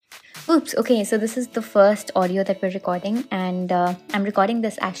Oops, okay, so this is the first audio that we're recording, and I'm recording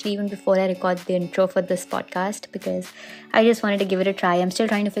this actually even before I record the intro for this podcast because I just wanted to give it a try. I'm still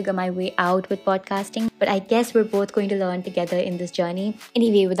trying to figure my way out with podcasting, but I guess we're both going to learn together in this journey.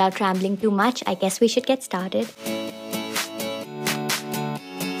 Anyway, without rambling too much, I guess we should get started.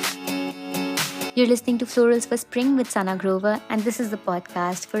 You're listening to Florals for Spring with Sana Grover, and this is the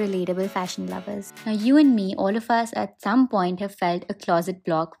podcast for relatable fashion lovers. Now, you and me, all of us at some point have felt a closet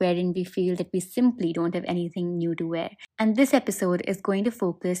block wherein we feel that we simply don't have anything new to wear. And this episode is going to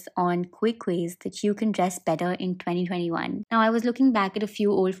focus on quick ways that you can dress better in 2021. Now, I was looking back at a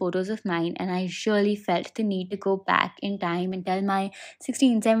few old photos of mine, and I surely felt the need to go back in time and tell my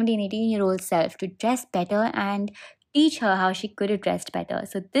 16, 17, 18-year-old self to dress better and teach her how she could have dressed better.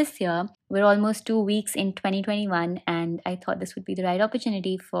 So this year, we're almost 2 weeks in 2021, and I thought this would be the right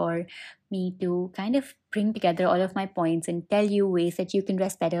opportunity for me to kind of bring together all of my points and tell you ways that you can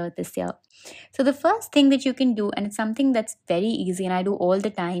dress better this year. So the first thing that you can do, and it's something that's very easy and I do all the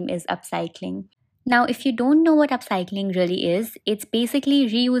time, is upcycling. Now, if you don't know what upcycling really is, it's basically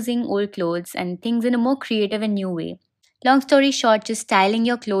reusing old clothes and things in a more creative and new way. Long story short, just styling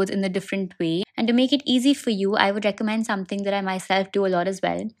your clothes in a different way. And to make it easy for you, I would recommend something that I myself do a lot as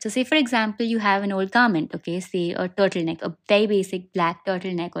well. So say for example, you have an old garment, okay, say a turtleneck, a very basic black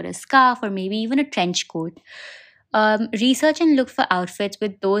turtleneck or a scarf or maybe even a trench coat. Research and look for outfits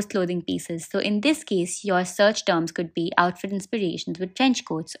with those clothing pieces. So in this case, your search terms could be outfit inspirations with trench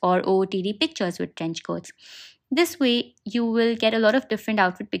coats or OOTD pictures with trench coats. This way, you will get a lot of different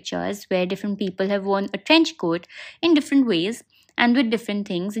outfit pictures where different people have worn a trench coat in different ways and with different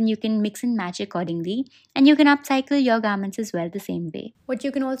things, and you can mix and match accordingly. And you can upcycle your garments as well the same way. What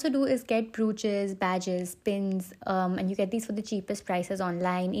you can also do is get brooches, badges, pins, and you get these for the cheapest prices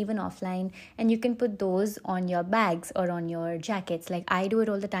online, even offline. And you can put those on your bags or on your jackets. Like I do it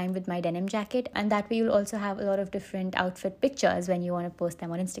all the time with my denim jacket, and that way you'll also have a lot of different outfit pictures when you want to post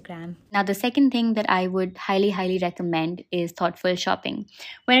them on Instagram. Now, the second thing that I would highly recommend is thoughtful shopping.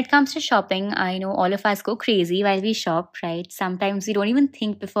 When it comes to shopping, I know all of us go crazy while we shop, right? Sometimes we don't even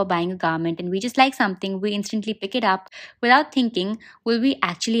think before buying a garment, and we just like something, we instantly pick it up without thinking, will we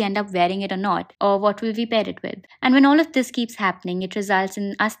actually end up wearing it or not? Or what will we pair it with? And when all of this keeps happening, it results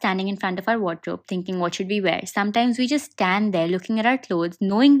in us standing in front of our wardrobe thinking, what should we wear? Sometimes we just stand there looking at our clothes,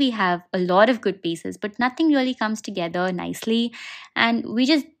 knowing we have a lot of good pieces, but nothing really comes together nicely, and we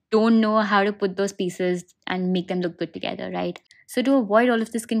just don't know how to put those pieces and make them look good together, right? So to avoid all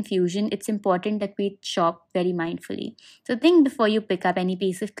of this confusion, it's important that we shop very mindfully. So think before you pick up any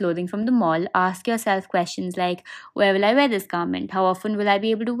piece of clothing from the mall. Ask yourself questions like, where will I wear this garment? How often will I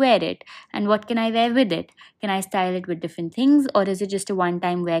be able to wear it? And what can I wear with it? Can I style it with different things, or is it just a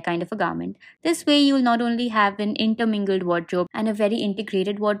one-time wear kind of a garment? This way you'll not only have an intermingled wardrobe and a very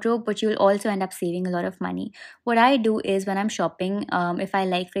integrated wardrobe, but you'll also end up saving a lot of money. What I do is when I'm shopping, if I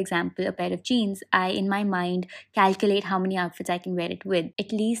like, for example, a pair of jeans, I, in my mind, calculate how many outfits I can wear it with.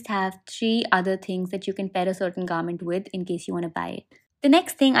 At least have 3 other things that you can pair a certain garment with in case you want to buy it. The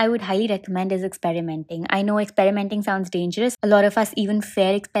next thing I would highly recommend is experimenting. I know experimenting sounds dangerous. A lot of us even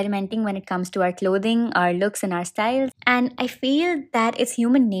fear experimenting when it comes to our clothing, our looks, and our styles. And I feel that it's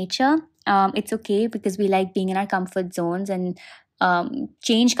human nature. It's okay because we like being in our comfort zones, and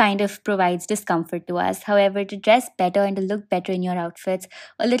change kind of provides discomfort to us. However, to dress better and to look better in your outfits,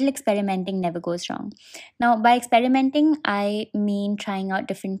 a little experimenting never goes wrong. Now, by experimenting, I mean trying out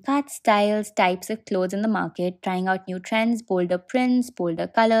different cuts, styles, types of clothes in the market, trying out new trends, bolder prints, bolder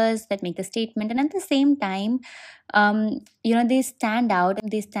colors that make a statement, and at the same time, they stand out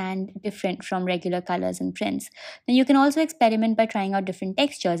and they stand different from regular colors and prints. Then you can also experiment by trying out different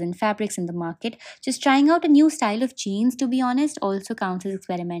textures and fabrics in the market. Just trying out a new style of jeans, to be honest, also counts as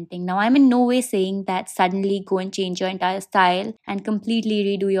experimenting. Now, I'm in no way saying that suddenly go and change your entire style and completely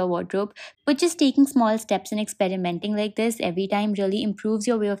redo your wardrobe, but just taking small steps and experimenting like this every time really improves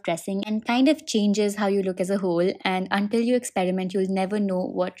your way of dressing and kind of changes how you look as a whole. And until you experiment, you'll never know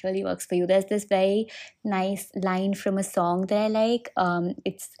what really works for you. There's this very nice line from a song that I like.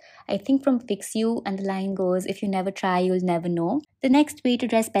 It's, I think, from Fix You, and the line goes, if you never try, you'll never know. The next way to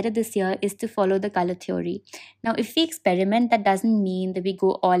dress better this year is to follow the color theory. Now, if we experiment, that doesn't mean that we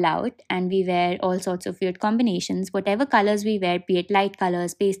go all out and we wear all sorts of weird combinations. Whatever colors we wear, be it light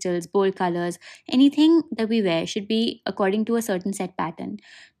colors, pastels, bold colors, anything that we wear should be according to a certain set pattern.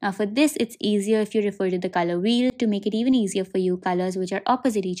 Now, for this, it's easier if you refer to the color wheel. To make it even easier for you, colors which are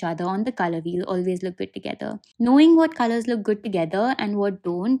opposite each other on the color wheel always look good together. Knowing what colors look good together and what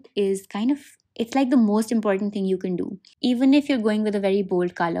don't is kind of It's like the most important thing you can do. Even if you're going with a very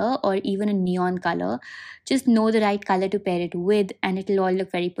bold color or even a neon color, just know the right color to pair it with and it'll all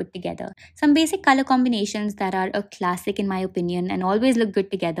look very put together. Some basic color combinations that are a classic in my opinion and always look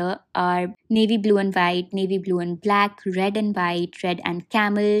good together are navy blue and white, navy blue and black, red and white, red and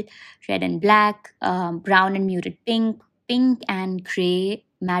camel, red and black, brown and muted pink, pink and gray,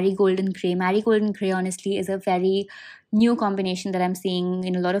 marigold and gray. Marigold and gray honestly is a very new combination that I'm seeing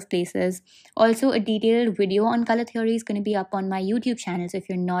in a lot of places. Also, a detailed video on color theory is going to be up on my YouTube channel. So if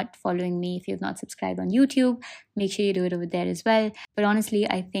you're not following me, if you've not subscribed on YouTube, make sure you do it over there as well. But honestly,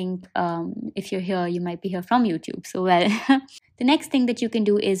 I think if you're here, you might be here from YouTube. So, well, the next thing that you can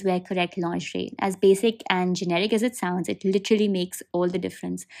do is wear correct lingerie. As basic and generic as it sounds, it literally makes all the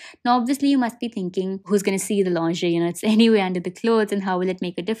difference. Now, obviously, you must be thinking, who's going to see the lingerie? It's anyway under the clothes, and how will it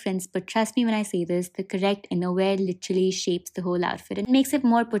make a difference? But trust me when I say this, the correct innerwear literally shapes the whole outfit and makes it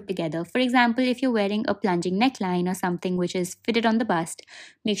more put together. For example, if you're wearing a plunging neckline or something which is fitted on the bust,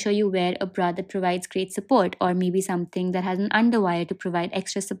 make sure you wear a bra that provides great support, or maybe something that has an underwire to provide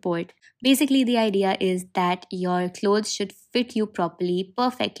extra support. Basically, the idea is that your clothes should fit you properly,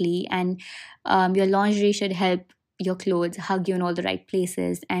 perfectly, and your lingerie should help your clothes hug you in all the right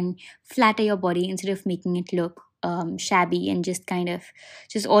places and flatter your body instead of making it look shabby and just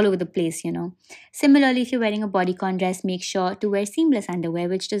all over the place. Similarly, if you're wearing a bodycon dress, make sure to wear seamless underwear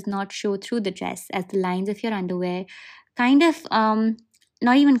which does not show through the dress, as the lines of your underwear kind of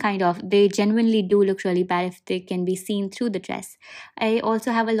not even kind of, they genuinely do look really bad if they can be seen through the dress. I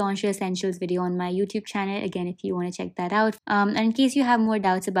also have a lingerie essentials video on my YouTube channel, again, if you want to check that out. And in case you have more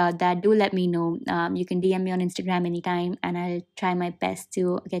doubts about that, do let me know. You can DM me on Instagram anytime and I'll try my best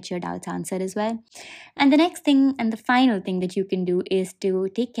to get your doubts answered as well. And the next thing and the final thing that you can do is to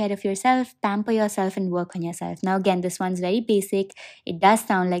take care of yourself, pamper yourself, and work on yourself. Now, again, this one's very basic. It does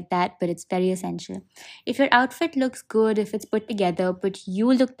sound like that, but it's very essential. If your outfit looks good, if it's put together, but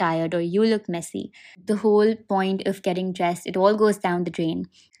you look tired or you look messy, the whole point of getting dressed, it all goes down the drain.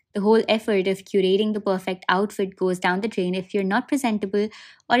 The whole effort of curating the perfect outfit goes down the drain if you're not presentable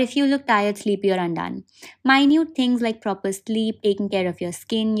or if you look tired, sleepy, or undone. Minute things like proper sleep, taking care of your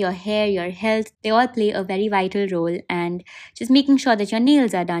skin, your hair, your health, they all play a very vital role. And just making sure that your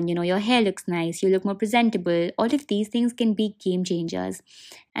nails are done, your hair looks nice, you look more presentable, all of these things can be game changers.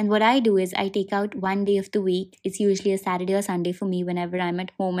 And what I do is I take out one day of the week. It's usually a Saturday or Sunday for me whenever I'm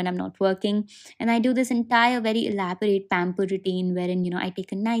at home and I'm not working. And I do this entire very elaborate pamper routine wherein, I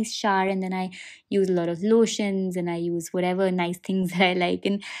take a nice shower and then I use a lot of lotions and I use whatever nice things that I like.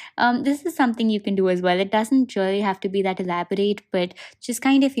 And this is something you can do as well. It doesn't really have to be that elaborate, but just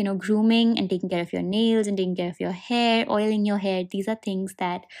grooming and taking care of your nails and taking care of your hair, oiling your hair. These are things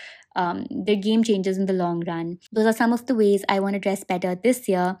that they're game changers in the long run. Those are some of the ways I want to dress better this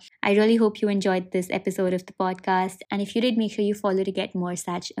year. I really hope you enjoyed this episode of the podcast. And if you did, make sure you follow to get more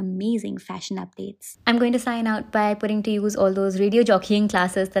such amazing fashion updates. I'm going to sign out by putting to use all those radio jockeying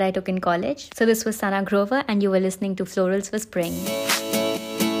classes that I took in college. So this was Sana Grover and you were listening to Florals for Spring.